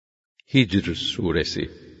Hicr suresi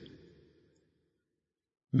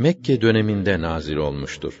Mekke döneminde nazil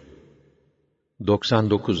olmuştur.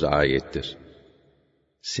 99 ayettir.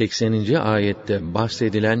 80. ayette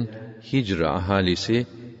bahsedilen Hicr ahalisi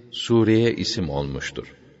sureye isim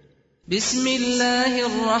olmuştur.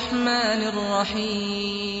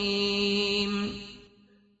 Bismillahirrahmanirrahim.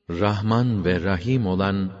 Rahman ve Rahim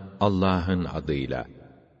olan Allah'ın adıyla.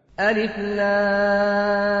 Elif Lam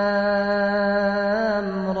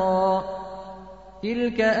Ra.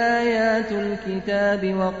 Tilke ayatul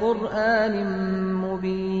kitabi ve Kur'anin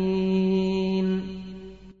mubin.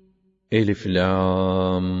 Elif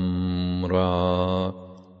Lam Ra.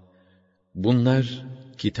 Bunlar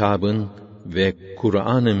kitabın ve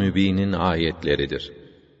Kur'an-ı Mübin'in ayetleridir.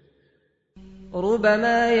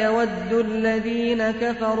 رُبَمَا يَوَدُّ الَّذ۪ينَ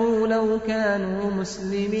كَفَرُوا لَوْ كَانُوا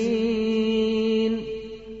مُسْلِمِينَ.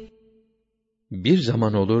 Bir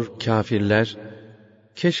zaman olur kâfirler,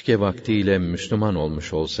 keşke vaktiyle Müslüman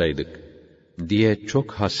olmuş olsaydık diye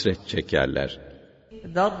çok hasret çekerler.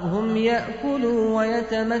 ذَرْهُمْ يَأْكُلُوا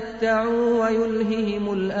وَيَتَمَتَّعُوا وَيُلْهِهِمُ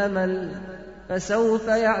الْأَمَلُ فَسَوْفَ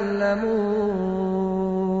يَعْلَمُونَ.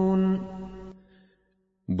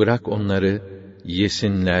 Bırak onları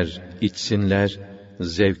yesinler, içsinler,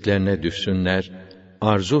 zevklerine düşsünler,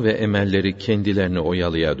 arzu ve emelleri kendilerini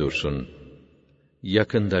oyalaya dursun.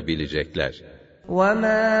 Yakında bilecekler.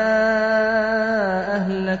 وَمَا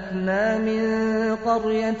أَهْلَكْنَا مِنْ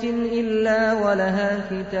قَرْيَةٍ إِلَّا وَلَهَا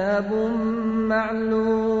كِتَابٌ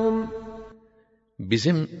مَعْلُومٌ.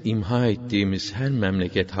 Bizim imha ettiğimiz her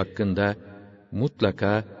memleket hakkında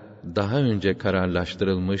mutlaka daha önce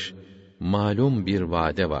kararlaştırılmış malum bir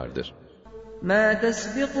vade vardır. مَا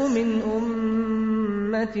تَسْبِقُ مِنْ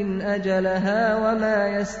أُمَّةٍ أَجَلَهَا وَمَا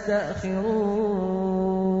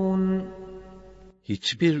يَسْتَأْخِرُونَ.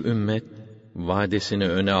 Hiçbir ümmet vadesini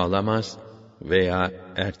öne alamaz veya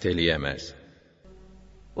erteleyemez.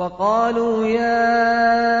 وَقَالُوا يَا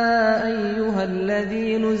أَيُّهَا الَّذ۪ي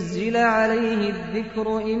نُزِّلَ عَلَيْهِ الذِّكْرُ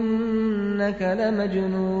إِنَّكَ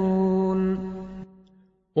لَمَجْنُونَ.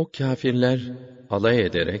 O kâfirler alay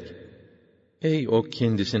ederek, ey o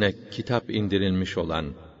kendisine kitap indirilmiş olan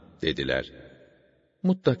dediler.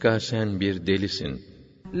 Mutlaka sen bir delisin.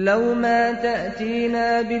 لَوْ مَا تَأْتِينَا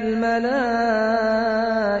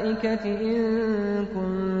بِالْمَلَائِكَةِ إِن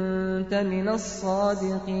كُنتَ مِنَ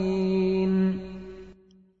الصَّادِقِينَ.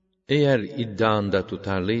 Eğer iddianda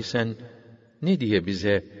tutarlıysan, ne diye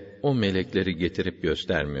bize o melekleri getirip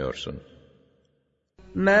göstermiyorsun?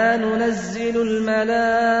 مَا نُنَزِّلُ الْمَلَائِكَةَ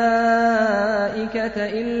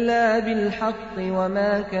إِلَّا بِالْحَقِّ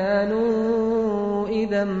وَمَا كَانُوا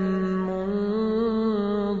إِذًا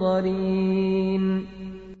مُنظَرِينَ.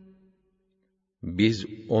 Biz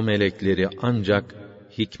o melekleri ancak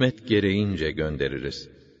hikmet gereğince göndeririz.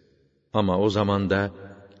 Ama o zaman da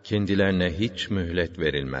kendilerine hiç mühlet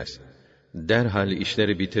verilmez. Derhal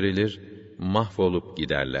işleri bitirilir, mahvolup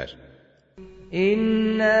giderler.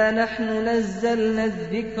 İnna nahnu nazzalna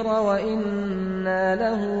zikra ve inna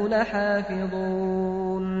lehu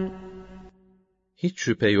lahafizun. Hiç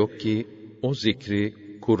şüphe yok ki o zikri,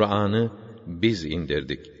 Kur'an'ı biz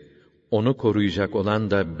indirdik. Onu koruyacak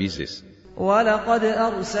olan da biziz. وَلَقَدْ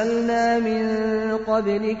أَرْسَلْنَا مِنْ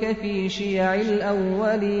قَبْلِكَ فِي شِيَعِ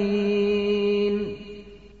الْأَوَّلِينَ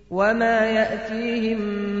وَمَا يَأْتِيهِمْ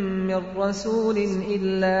مِنْ رَسُولٍ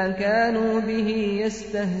إِلَّا كَانُوا بِهِ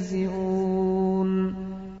يَسْتَهْزِئُونَ.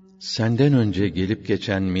 Senden önce gelip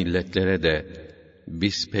geçen milletlere de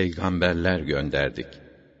biz peygamberler gönderdik.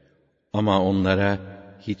 Ama onlara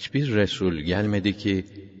hiçbir Resul gelmedi ki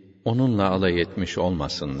onunla alay etmiş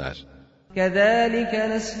olmasınlar. كَذَٰلِكَ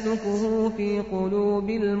نَسْلُكُهُ فِي قُلُوبِ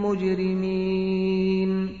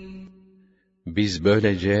الْمُجْرِمِينَ. Biz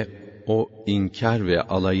böylece o inkar ve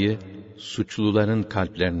alayı suçluların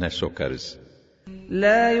kalplerine sokarız.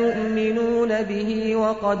 لَا يُؤْمِنُونَ بِهِ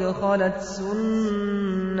وَقَدْ خَلَتْ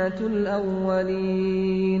سُنَّةُ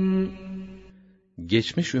الْأَوَّلِينَ.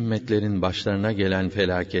 Geçmiş ümmetlerin başlarına gelen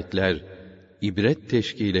felaketler ibret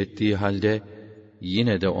teşkil ettiği halde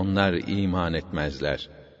yine de onlar iman etmezler.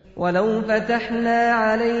 وَلَوْ فَتَحْنَا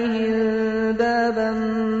عَلَيْهِمْ بَابًا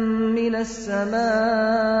مِنَ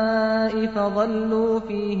السَّمَاءِ فَظَلُّوا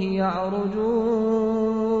فِيهِ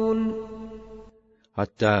يَعْرُجُونَ.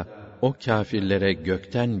 Hatta o kâfirlere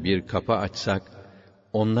gökten bir kapı açsak,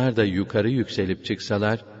 onlar da yukarı yükselip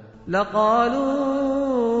çıksalar, لَقَالُوا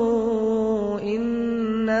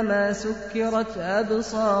إِنَّمَا سُكِّرَتْ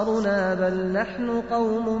أَبْصَارُنَا بَلْ نَحْنُ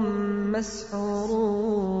قَوْمٌ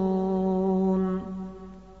مَسْحُورُونَ.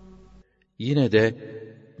 yine de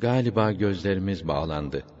galiba gözlerimiz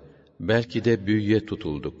bağlandı, belki de büyüye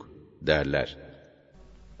tutulduk derler.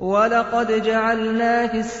 وَلَقَدْ جَعَلْنَا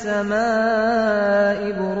فِي السَّمَاءِ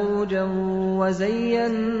بُرُوجًا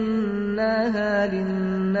وَزَيَّنَّاهَا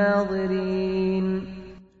لِلنَّاظِرِينَ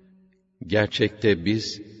Gerçekte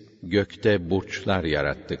biz gökte burçlar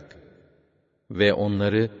yarattık ve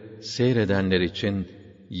onları seyredenler için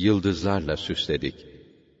yıldızlarla süsledik.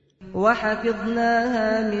 وَحَفِظْنَاهَا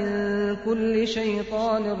مِنْ كُلِّ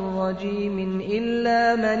شَيْطَانٍ رَجِيمٍ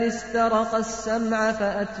إِلَّا مَنِ اسْتَرَقَ السَّمْعَ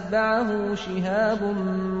فَأَتْبَعَهُ شِهَابٌ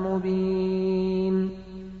مُبِينٌ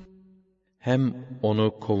Hem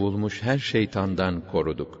onu kovulmuş her şeytandan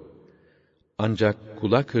koruduk. Ancak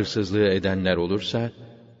kulak hırsızlığı edenler olursa,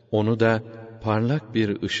 onu da parlak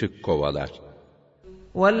bir ışık kovalar.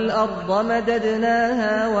 وَالْأَرْضَ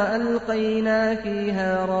مَدَدْنَاهَا وَأَلْقَيْنَا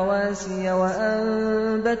فِيهَا رَوَاسِيَ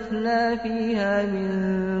وَأَنبَتْنَا فِيهَا مِنْ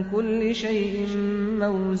كُلِّ شَيْءٍ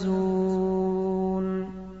مَوْزُونٍ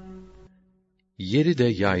Yeri de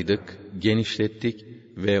yaydık, genişlettik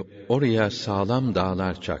ve oraya sağlam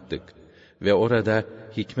dağlar çaktık ve orada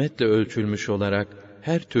hikmetle ölçülmüş olarak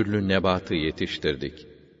her türlü nebatı yetiştirdik.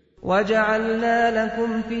 وَجَعَلْنَا لَكُمْ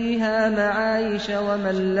فِيهَا مَعَايِشَ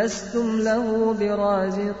وَمَنْ لَسْتُمْ لَهُ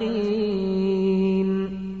بِرَازِقِينَ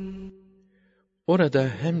Orada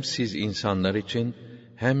hem siz insanlar için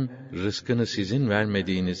hem rızkını sizin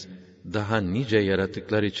vermediğiniz daha nice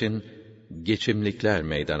yaratıklar için geçimlikler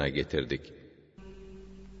meydana getirdik.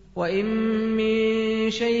 وَإِنْ مِنْ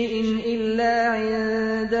شَيْءٍ إِلَّا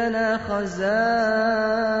عِنْدَنَا خَزَائِنُهُ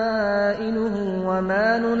وَمَا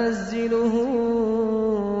نُنَزِّلُهُ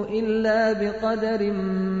إِلَّا بِقَدَرٍ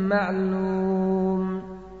مَعْلُومٍ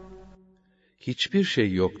Hiçbir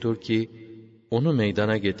şey yoktur ki, onu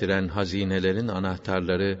meydana getiren hazinelerin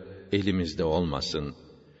anahtarları elimizde olmasın.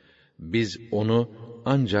 Biz onu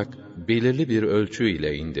ancak belirli bir ölçü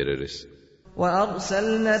ile indiririz.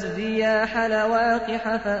 وَأَرْسَلْنَا الرِّيَاحَ لَوَاقِحَ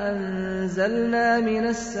فَأَنْزَلْنَا مِنَ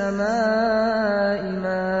السَّمَاءِ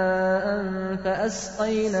مَاءً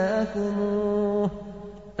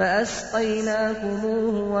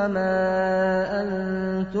فَأَسْقَيْنَاكُمُوهُ وَمَا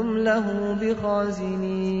أَنْتُمْ لَهُ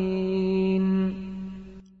بِخَازِنِينَ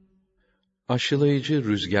Aşılayıcı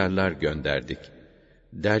rüzgarlar gönderdik.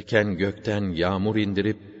 Derken gökten yağmur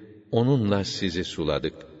indirip, onunla sizi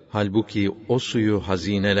suladık. Halbuki o suyu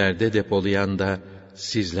hazinelerde depolayan da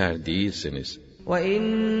sizler değilsiniz.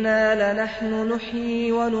 وَإِنَّا لَنَحْنُ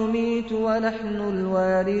نُحْيِي وَنُمِيتُ وَنَحْنُ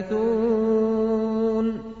الْوَارِثُونَ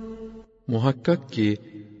Muhakkak ki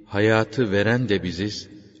hayatı veren de biziz,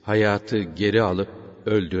 hayatı geri alıp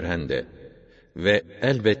öldüren de. Ve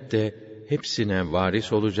elbette hepsine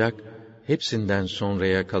varis olacak, hepsinden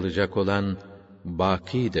sonraya kalacak olan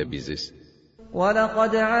baki de biziz.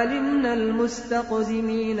 وَلَقَدْ عَلِمْنَا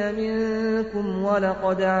الْمُسْتَقْدِمِينَ مِنْكُمْ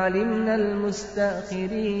وَلَقَدْ عَلِمْنَا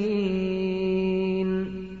الْمُسْتَأْخِرِينَ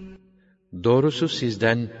Doğrusu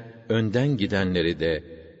sizden önden gidenleri de,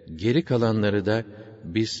 geri kalanları da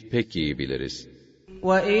biz pek iyi biliriz.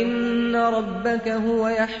 وَإِنَّ رَبَّكَ هُوَ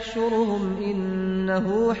يَحْشُرُهُمْ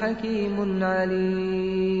إِنَّهُ حَكِيمٌ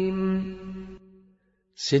عَلِيمٌ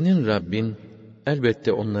Senin Rabbin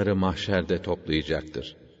elbette onları mahşerde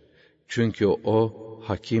toplayacaktır. Çünkü o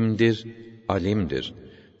hakimdir, alimdir.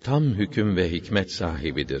 Tam hüküm ve hikmet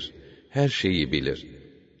sahibidir. Her şeyi bilir.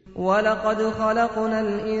 وَلَقَدْ خَلَقْنَا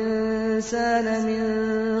الْإِنْسَانَ مِنْ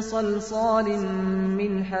صَلْصَالٍ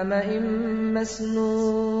مِنْ حَمَإٍ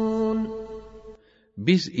مَسْنُونٍ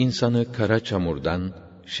Biz insanı kara çamurdan,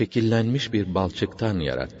 şekillenmiş bir balçıktan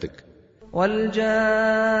yarattık. وَالْجَانَّ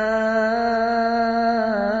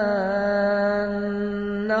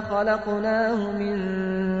خَلَقْنَاهُ مِنْ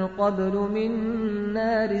قَبْلُ مِنْ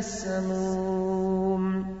نَارِ السَّمُومِ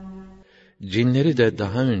Cinleri de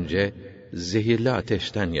daha önce zehirli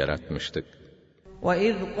ateşten yaratmıştık.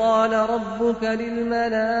 وَإِذْ قَالَ رَبُّكَ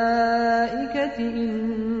لِلْمَلَائِكَةِ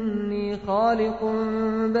إِنِّي خَالِقٌ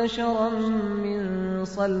بَشَرًا مِنْ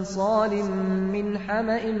صَلْصَالٍ مِنْ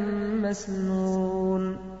حَمَإٍ مَسْنُونٍ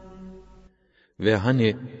Ve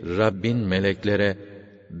hani Rabbin meleklere,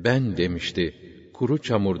 ben demişti, kuru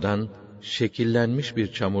çamurdan, şekillenmiş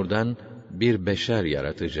bir çamurdan bir beşer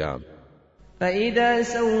yaratacağım. فَإِذَا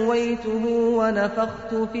سَوَّيْتُهُ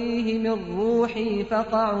وَنَفَخْتُ فِيهِ مِنْ رُوحِي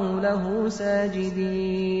فَقَعُوا لَهُ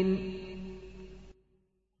سَاجِدِينَ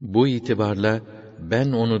Bu itibarla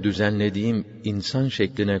ben onu düzenlediğim insan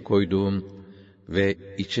şekline koyduğum ve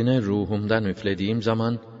içine ruhumdan üflediğim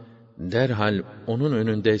zaman derhal onun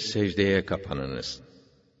önünde secdeye kapanınız.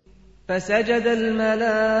 فَسَجَدَ الْمَلَائِكَةُ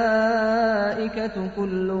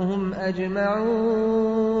كُلُّهُمْ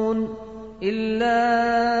أَجْمَعُونَ إِلَّا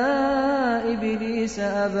إِبْلِيسَ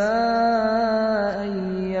أَبَى أَنْ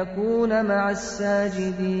يَكُونَ مَعَ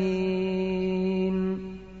السَّاجِدِينَ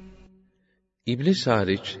İblis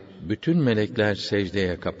hariç bütün melekler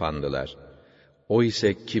secdeye kapandılar. O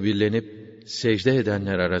ise kibirlenip secde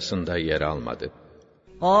edenler arasında yer almadı.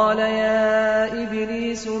 قَالَ يَا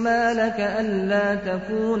إِبْلِيسُ مَا لَكَ أَلَّا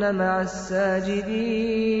تَكُونَ مَعَ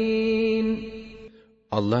السَّاجِدِينَ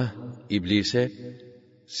Allah İblise,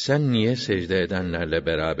 sen niye secde edenlerle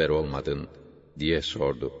beraber olmadın diye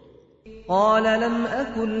sordu. قَالَ لَمْ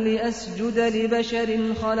أَكُنْ لِأَسْجُدَ لِبَشَرٍ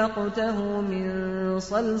خَلَقْتَهُ مِنْ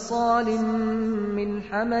صَلْصَالٍ مِنْ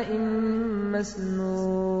حَمَإٍ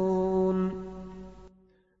مَسْنُونٍ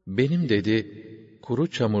Benim dedi, kuru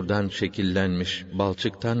çamurdan şekillenmiş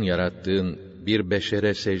balçıktan yarattığın bir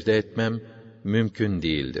beşere secde etmem mümkün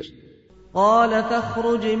değildir. قَالَ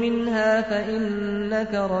فَاخْرُجْ مِنْهَا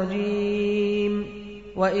فَإِنَّكَ رَجِيمٌ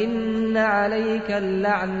وَإِنَّ عَلَيْكَ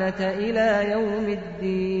اللَّعْنَةَ إِلَى يَوْمِ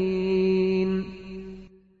الدِّينِ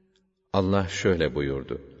Allah şöyle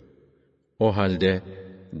buyurdu. O halde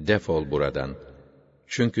defol buradan.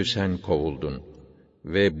 Çünkü sen kovuldun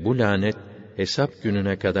ve bu lanet hesap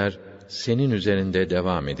gününe kadar senin üzerinde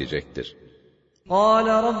devam edecektir. قَالَ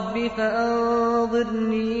رَبِّ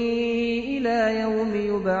فَأَنظِرْنِي إِلَى يَوْمِ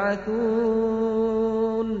يُبْعَثُونَ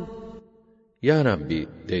Ya Rabbi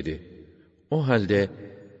dedi. O halde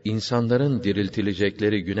insanların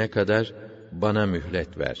diriltilecekleri güne kadar bana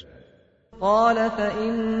mühlet ver. قَالَ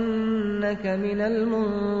فَإِنَّكَ مِنَ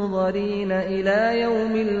الْمُنظَرِينَ إِلَى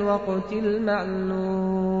يَوْمِ الْوَقْتِ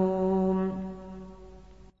الْمَعْلُومِ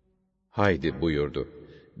Haydi buyurdu.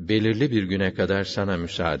 Belirli bir güne kadar sana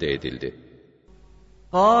müsaade edildi.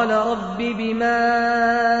 قَالَ رَبِّ بِمَا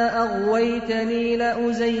أَغْوَيْتَنِي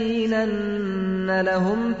لَأُزَيِّنَنَّ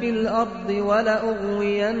لَهُمْ فِي الْأَرْضِ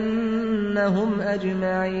وَلَأُغْوِيَنَّهُمْ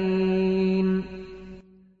أَجْمَعِينَ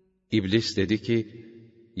İblis dedi ki,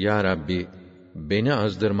 Ya Rabbi, beni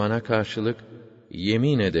azdırmana karşılık,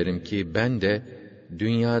 yemin ederim ki ben de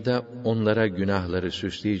dünyada onlara günahları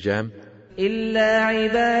süsleyeceğim. إِلَّا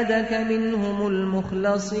عِبَادَكَ مِنْهُمُ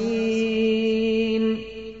الْمُخْلَصِينَ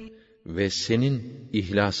Ve senin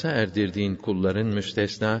ihlasa erdirdiğin kulların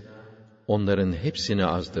müstesna, onların hepsini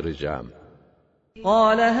azdıracağım.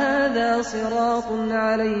 قَالَ هَذَا صِرَاطٌ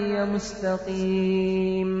عَلَيَّ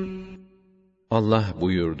مُسْتَقِيمٌ Allah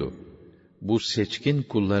buyurdu, bu seçkin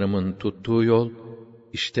kullarımın tuttuğu yol,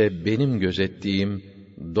 işte benim gözettiğim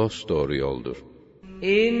dosdoğru yoldur.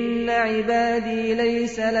 إِنَّ عِبَادِي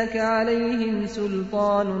لَيْسَ لَكَ عَلَيْهِمْ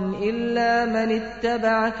سُلْطَانٌ إِلَّا مَنِ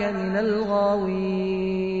اتَّبَعَكَ مِنَ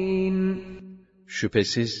الْغَاوِينَ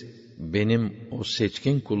Şüphesiz benim o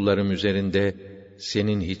seçkin kullarım üzerinde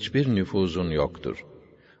senin hiçbir nüfuzun yoktur.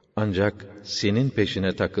 Ancak senin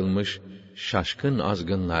peşine takılmış şaşkın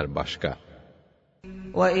azgınlar başka.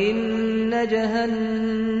 وَإِنَّ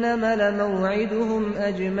جَهَنَّمَ لَمَوْعِدُهُمْ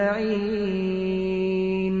أَجْمَعِينَ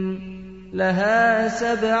لَهَا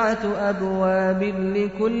 7 أَبْوَابٍ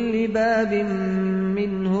لِكُلِّ بَابٍ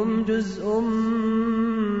مِّنْهُمْ جُزْءٌ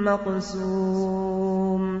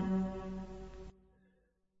مَّقْسُومٌ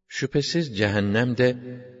Şüphesiz cehennem de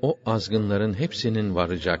o azgınların hepsinin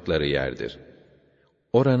varacakları yerdir.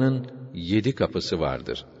 Oranın 7 kapısı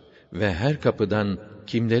vardır ve her kapıdan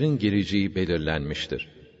kimlerin gireceği belirlenmiştir.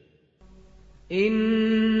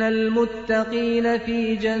 İnnel muttakîne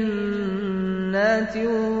fî cennâtin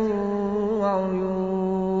ve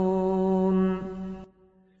uyûn.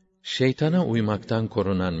 Şeytana uymaktan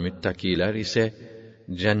korunan müttakiler ise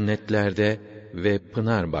cennetlerde ve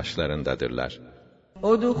pınar başlarındadırlar.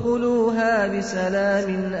 Udhulûhâ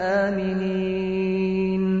biselamin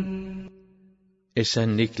âminîn.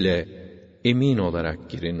 Esenlikle, emin olarak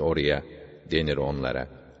girin oraya denir onlara.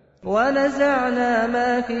 وَنَزَعْنَا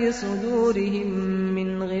مَا فِي صُدُورِهِمْ مِنْ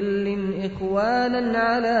غِلٍّ إِخْوَانًا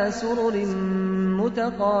عَلَى سُرُرٍ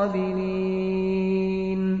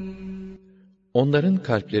مُتَقَابِلِينَ. Onların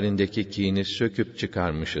kalplerindeki kini söküp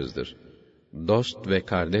çıkarmışızdır. Dost ve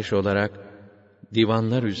kardeş olarak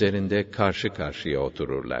divanlar üzerinde karşı karşıya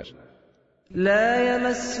otururlar. لَا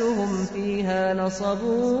يَمَسُّهُمْ فِيهَا نَصَبٌ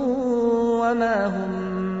وَمَا هُمْ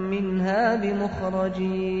مِنْهَا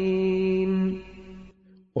بِمُخْرَجِينَ.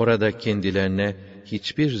 Orada kendilerine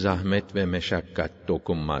hiçbir zahmet ve meşakkat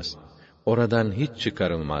dokunmaz. Oradan hiç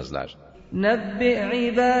çıkarılmazlar. نَبِّئْ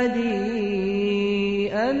عِبَادِي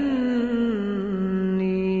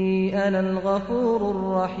أَنِّي أَنَا الْغَفُورُ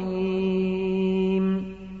الرَّحِيمُ.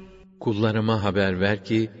 Kullarıma haber ver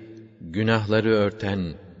ki, günahları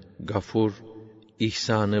örten, gafur,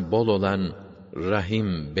 ihsanı bol olan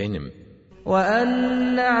Rahim benim.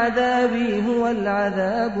 وَأَنَّ عَذَابِي هُوَ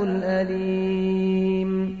الْعَذَابُ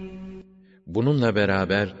الْأَلِيمُ. Bununla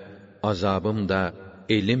beraber azabım da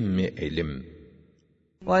elim mi elim.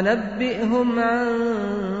 وَنَبِّئْهُمْ عَنْ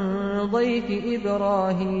ضيف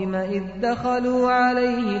إبراهيم إذ دخلوا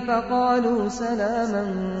عليه فقالوا سلاما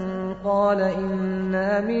قال إنا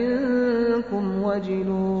منكم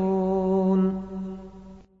وجلون.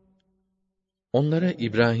 Onlara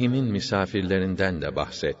İbrahim'in misafirlerinden de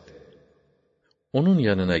bahset. Onun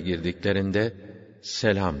yanına girdiklerinde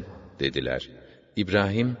selam dediler.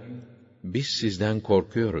 İbrahim, biz sizden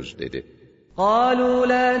korkuyoruz dedi. قالوا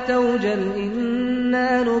لا توجل إنا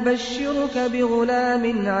نبشرك بغلام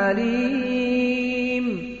عليم.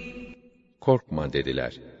 Korkma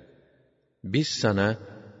dediler. Biz sana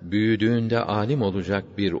büyüdüğünde alim olacak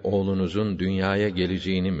bir oğlunuzun dünyaya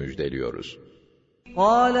geleceğini müjdeliyoruz.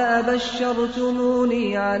 قال أبشرتموني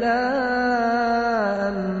على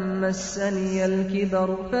أن مسني الكبر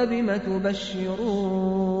فبم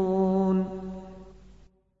تبشرون.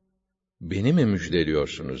 Beni mi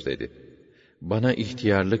müjdeliyorsunuz dedi. Bana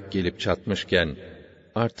ihtiyarlık gelip çatmışken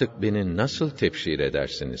artık beni nasıl tebşir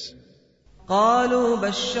edersiniz? قالوا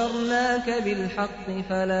بشرناك بالحق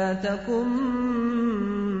فلا تكن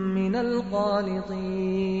من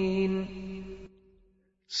القانطين.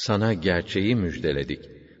 Sana gerçeği müjdeledik.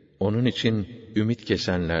 Onun için ümit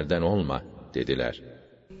kesenlerden olma dediler.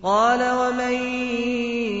 قال ومن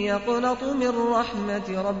يقنط من رحمة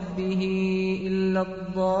ربه إلا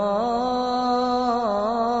الضالون.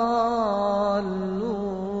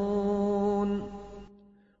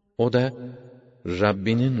 O da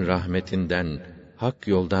Rabbinin rahmetinden, hak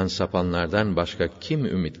yoldan sapanlardan başka kim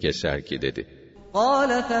ümit keser ki dedi.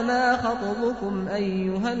 قال فما خطبكم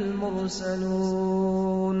أيها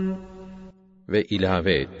المرسلون. Ve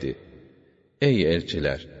ilave etti. Ey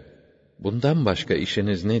elçiler! Bundan başka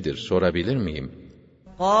işiniz nedir sorabilir miyim?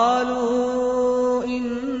 قالوا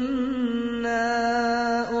إنا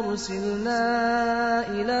أرسلنا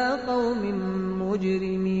إلى قوم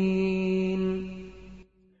مجرمين.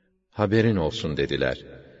 Haberin olsun dediler.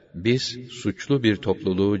 Biz suçlu bir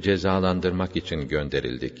topluluğu cezalandırmak için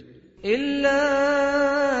gönderildik. إلا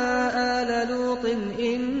آل لوط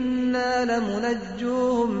إنا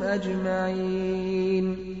لمنجوهم أجمعين.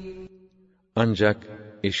 Ancak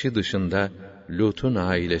eşi dışında Lut'un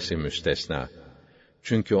ailesi müstesna.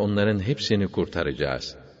 Çünkü onların hepsini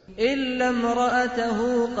kurtaracağız. إلا امرأته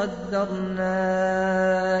قدرنا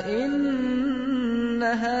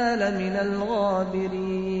إنها لمن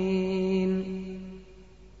الغابرين.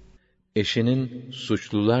 Eşinin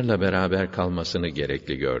suçlularla beraber kalmasını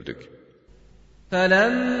gerekli gördük.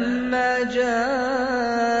 فَلَمَّا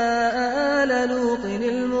جَاءَ آلَ لُوطٍ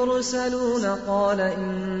الْمُرْسَلُونَ قَالَ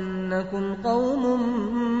إِنَّكُمْ قَوْمٌ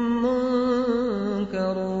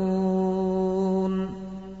مُنْكَرُونَ.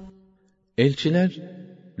 Elçiler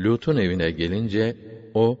Lut'un evine gelince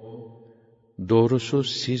o, doğrusu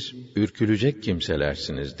siz ürkülecek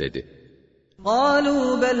kimselersiniz dedi. قالوا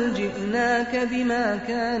بل جئناك بما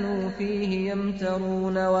كانوا فيه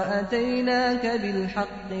يمترون وأتيناك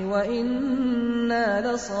بالحق وإنا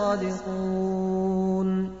لصادقون.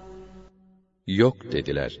 Yok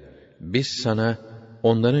dediler. Biz sana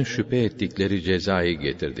onların şüphe ettikleri cezayı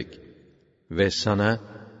getirdik ve sana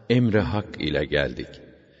emri hak ile geldik.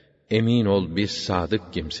 Emin ol biz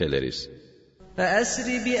sadık kimseleriz. فَأَسْرِ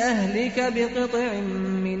بِأَهْلِكَ بِقِطْعٍ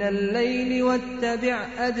مِّنَ اللَّيْلِ وَاتَّبِعْ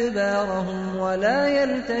أَدْبَارَهُمْ وَلَا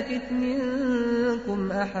يَلْتَفِتْ مِنكُمْ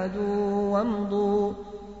أَحَدٌ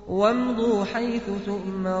وَامْضُوا حَيْثُ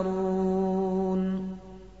تُؤْمَرُونَ.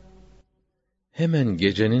 Hemen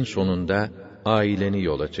gecenin sonunda aileni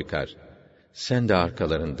yola çıkar. Sen de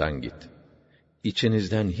arkalarından git.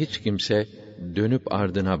 İçinizden hiç kimse dönüp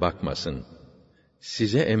ardına bakmasın.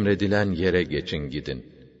 Size emredilen yere geçin gidin.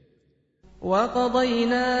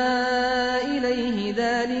 وَقَضَيْنَا إِلَيْهِ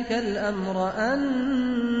ذَٰلِكَ الْأَمْرَ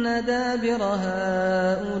أَنَّ دَابِرَ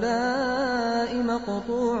هَٰؤُلَاءِ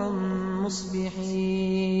مَقْطُوعٌ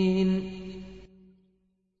مُصْبِحِينَ.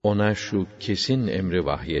 Ona şu kesin emri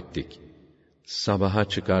vahyettik. Sabaha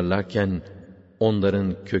çıkarlarken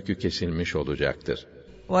onların kökü kesilmiş olacaktır.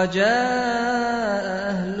 وَجَاءَ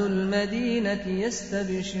أَهْلُ الْمَد۪ينَةِ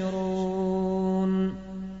يَسْتَبْشِرُونَ.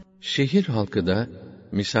 Şehir halkı da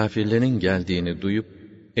misafirlerin geldiğini duyup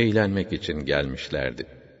eğlenmek için gelmişlerdi.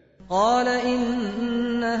 قَالَ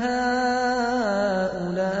إِنَّ هَٰؤُلَاءِ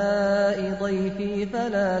ضَيْفِي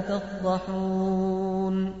فَلَا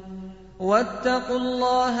تَفْضَحُونِ وَاتَّقُوا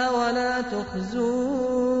اللّٰهَ وَلَا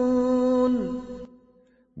تُخْزُونِ.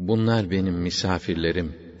 Bunlar benim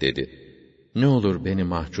misafirlerim dedi. Ne olur beni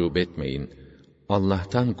mahcup etmeyin.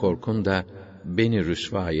 Allah'tan korkun da beni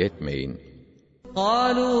rüsva etmeyin.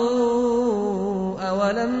 قَالُوا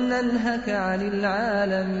أَوَلَمْ نَنْهَكَ عَنِ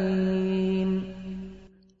الْعَالَمِينَ.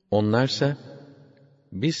 Onlarsa,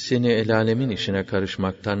 biz seni el âlemin işine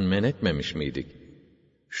karışmaktan men etmemiş miydik?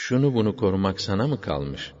 şunu bunu korumak sana mı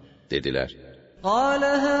kalmış? Dediler. قَالَ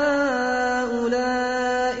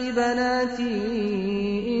هَؤُلَاءِ بَنَاتِي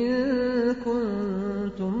إِن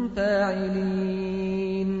كُنتُمْ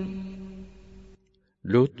فَاعِلِينَ.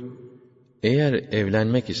 Lut, eğer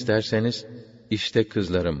evlenmek isterseniz, işte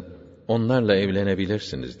kızlarım, onlarla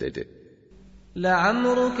evlenebilirsiniz dedi.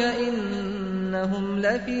 لَعَمْرُكَ إِنَّهُمْ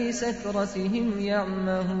لَفِي سَكْرَتِهِمْ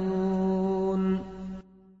يَعْمَهُونَ.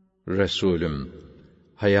 Resulüm,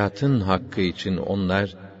 hayatın hakkı için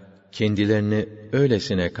onlar, kendilerini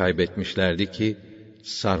öylesine kaybetmişlerdi ki,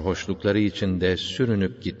 sarhoşlukları içinde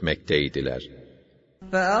sürünüp gitmekteydiler.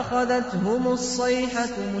 فَأَخَذَتْهُمُ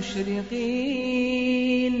الصَّيْحَةُ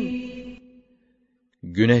مُشْرِقِينَ.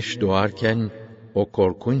 Güneş doğarken, o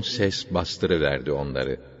korkunç ses bastırıverdi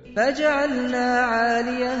onları. فَجَعَلْنَا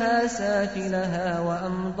عَالِيَهَا سَافِلَهَا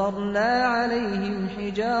وَأَمْطَرْنَا عَلَيْهِمْ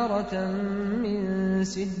حِجَارَةً مِّن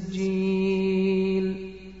سِجِّيلٍ.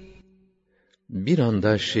 Bir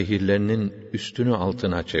anda şehirlerinin üstünü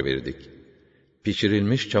altına çevirdik.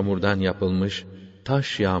 Pişirilmiş çamurdan yapılmış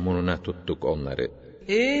taş yağmuruna tuttuk onları.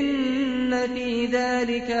 İnne fî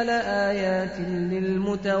zâlike leâyâtin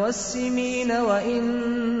lilmutevessimîn ve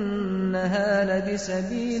innehâ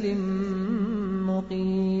lebisebîlin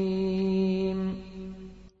mukîm.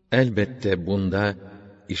 Elbette bunda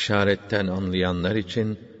işaretten anlayanlar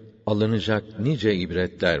için alınacak nice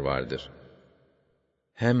ibretler vardır.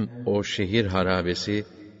 Hem o şehir harabesi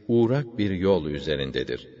uğrak bir yol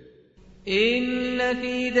üzerindedir. İnne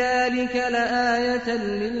fî zâlike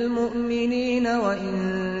leâyeten lilmu'minîn ve in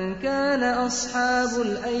kâne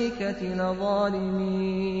ashâbul eyketi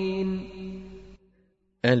lezâlimîn.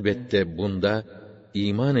 Elbette bunda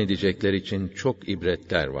iman edecekler için çok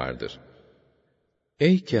ibretler vardır.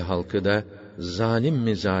 Eyke halkı da zalim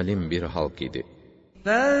mi zalim bir halk idi.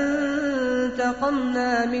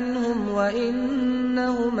 فَانْتَقَمْنَا مِنْهُمْ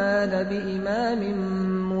وَإِنَّهُمَا لَبِإِمَامٍ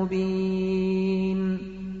مُّبِينٍ.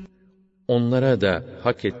 Onlara da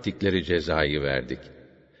hak ettikleri cezayı verdik.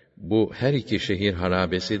 Bu her iki şehir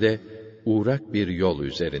harabesi de uğrak bir yol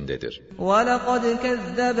üzerindedir. وَلَقَدْ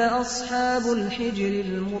كَذَّبَ أَصْحَابُ الْحِجْرِ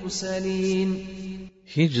الْمُرْسَلِينَ.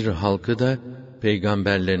 Hicr halkı da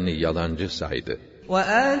peygamberlerini yalancı saydı.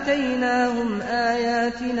 وَآتَيْنَاهُمْ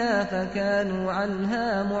آيَاتِنَا فَكَانُوا عَنْهَا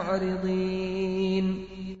مُعْرِضِينَ.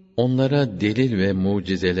 Onlara delil ve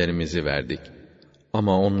mucizelerimizi verdik.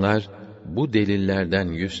 Ama onlar bu delillerden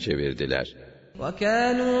yüz çevirdiler.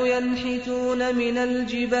 وَكَانُوا يَنْحِتُونَ مِنَ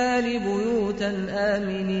الْجِبَالِ بُيُوتًا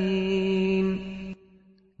آمِنِينَ.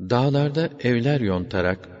 Dağlarda evler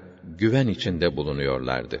yontarak güven içinde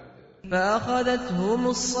bulunuyorlardı. فَأَخَذَتْهُمُ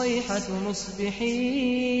الصَّيْحَةُ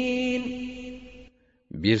مُصْبِحِينَ.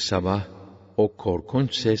 Bir sabah o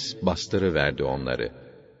korkunç ses bastırıverdi onları.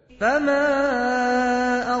 فَمَا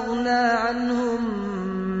أَغْنَى عَنْهُمْ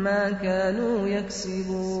مَا كَانُوا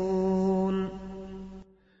يَكْسِبُونَ.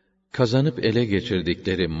 Kazanıp ele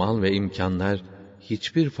geçirdikleri mal ve imkanlar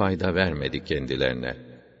hiçbir fayda vermedi kendilerine.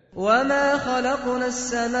 وَمَا خَلَقْنَا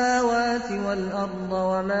السَّمَاوَاتِ وَالْأَرْضَ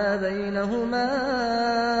وَمَا بَيْنَهُمَا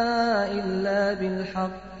إِلَّا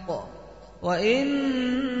بِالْحَقِّ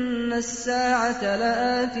وَإِنَّ السَّاعَةَ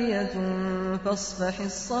لَآتِيَةٌ فَاصْفَحِ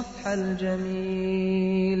الصَّفْحَ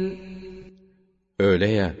الْجَمِيلَ. Öyle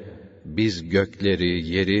ya, biz gökleri,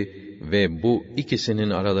 yeri ve bu ikisinin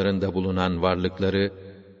aralarında bulunan varlıkları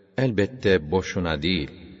elbette boşuna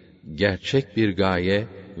değil, gerçek bir gaye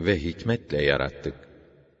ve hikmetle yarattık.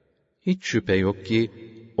 Hiç şüphe yok ki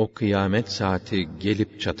o kıyamet saati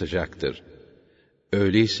gelip çatacaktır.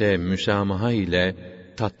 Öyleyse müsamaha ile,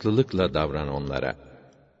 tatlılıkla davran onlara.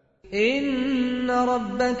 İnne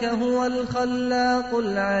rabbeke huvel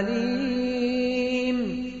hallâkul alîm.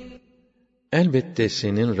 Elbette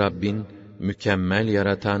senin Rabbin mükemmel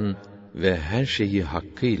yaratan ve her şeyi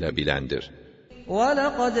hakkıyla bilendir.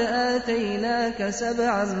 وَلَقَدْ آتَيْنَاكَ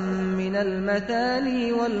سَبْعًا مِنَ الْمَثَانِي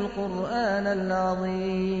وَالْقُرْآنَ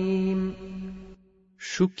الْعَظِيمِ.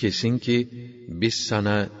 Şu kesin ki biz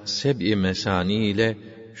sana seb'i mesani ile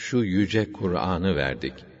şu yüce Kur'an'ı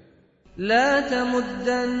verdik. لَا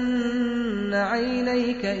تَمُدَّنَّ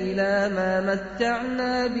عَيْنَيْكَ إِلَى مَا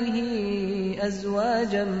مَتَّعْنَا بِهِ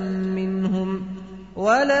أَزْوَاجًا مِّنْهُمْ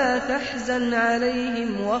وَلَا تَحْزَنْ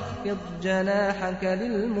عَلَيْهِمْ وَاخْفِضْ جَنَاحَكَ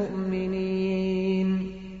لِلْمُؤْمِنِينَ.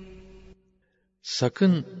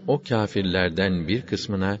 Sakın o kâfirlerden bir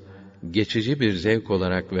kısmına geçici bir zevk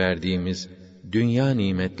olarak verdiğimiz dünya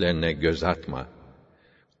nimetlerine göz atma.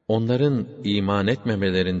 Onların iman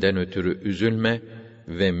etmemelerinden ötürü üzülme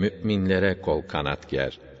ve müminlere kol kanat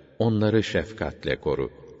ger. Onları şefkatle koru.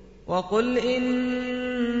 وَقُلْ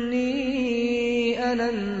إِنِّي أَنَا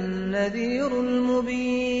النَّذِيرُ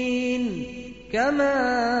الْمُبِينُ. كَمَا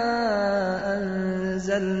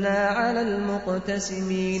أَنزَلْنَا عَلَى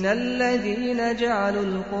الْمُقْتَسِمِينَ الَّذ۪ينَ جَعَلُوا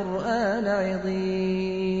الْقُرْآنَ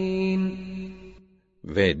عِضِينَ.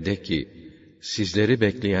 Ve de ki, sizleri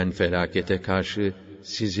bekleyen felakete karşı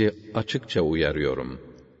sizi açıkça uyarıyorum.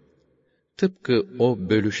 Tıpkı o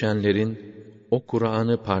bölüşenlerin, o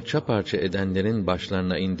Kur'an'ı parça parça edenlerin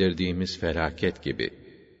başlarına indirdiğimiz felaket gibi.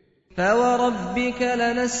 فَوَرَبِّكَ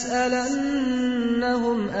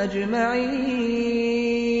لَنَسْأَلَنَّهُمْ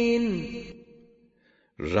أَجْمَعِينَ.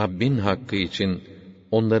 Rabbin hakkı için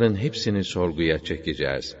onların hepsini sorguya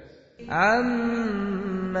çekeceğiz.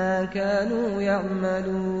 عَمَّا كَانُوا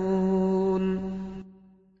يَعْمَلُونَ.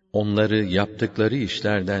 Onları yaptıkları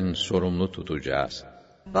işlerden sorumlu tutacağız.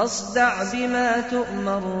 فَاصْدَعْ بِمَا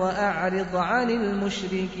تُؤْمَرُ وَأَعْرِضْ عَنِ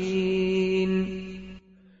الْمُشْرِكِينَ.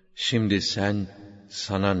 Şimdi sen,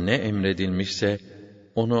 sana ne emredilmişse,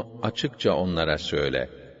 onu açıkça onlara söyle.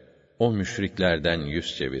 O müşriklerden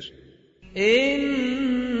yüz çevir.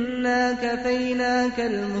 İnna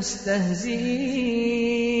kefeynâkel mustehzi'in.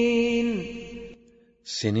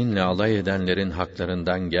 Seninle alay edenlerin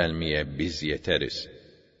haklarından gelmeye biz yeteriz.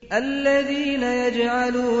 اَلَّذ۪ينَ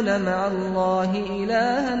يَجْعَلُونَ مَعَ اللّٰهِ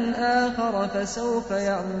اِلَٰهًا آخَرَ فَسَوْفَ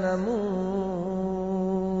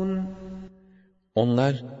يَعْلَمُونَ.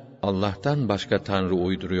 Onlar, Allah'tan başka tanrı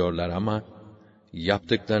uyduruyorlar ama,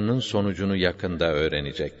 yaptıklarının sonucunu yakında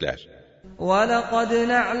öğrenecekler. وَلَقَدْ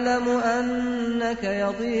نَعْلَمُ أَنَّكَ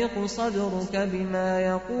يَضِيقُ صَدْرُكَ بِمَا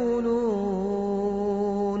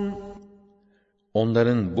يَقُولُونَ.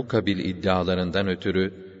 Onların bu kabil iddialarından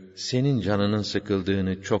ötürü, senin canının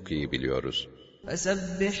sıkıldığını çok iyi biliyoruz.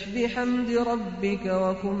 فَسَبِّحْ بِحَمْدِ رَبِّكَ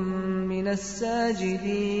وَكُنْ مِنَ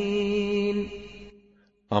السَّاجِدِينَ.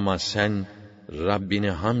 Ama sen, Rabbini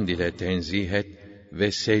hamd ile tenzih et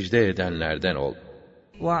ve secde edenlerden ol.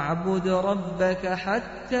 وَاعْبُدْ رَبَّكَ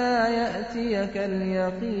حَتَّى يَأْتِيَكَ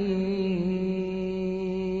الْيَقِينُ.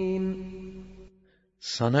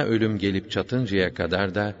 Sana ölüm gelip çatıncaya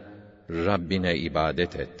kadar da Rabbine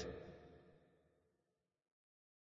ibadet et.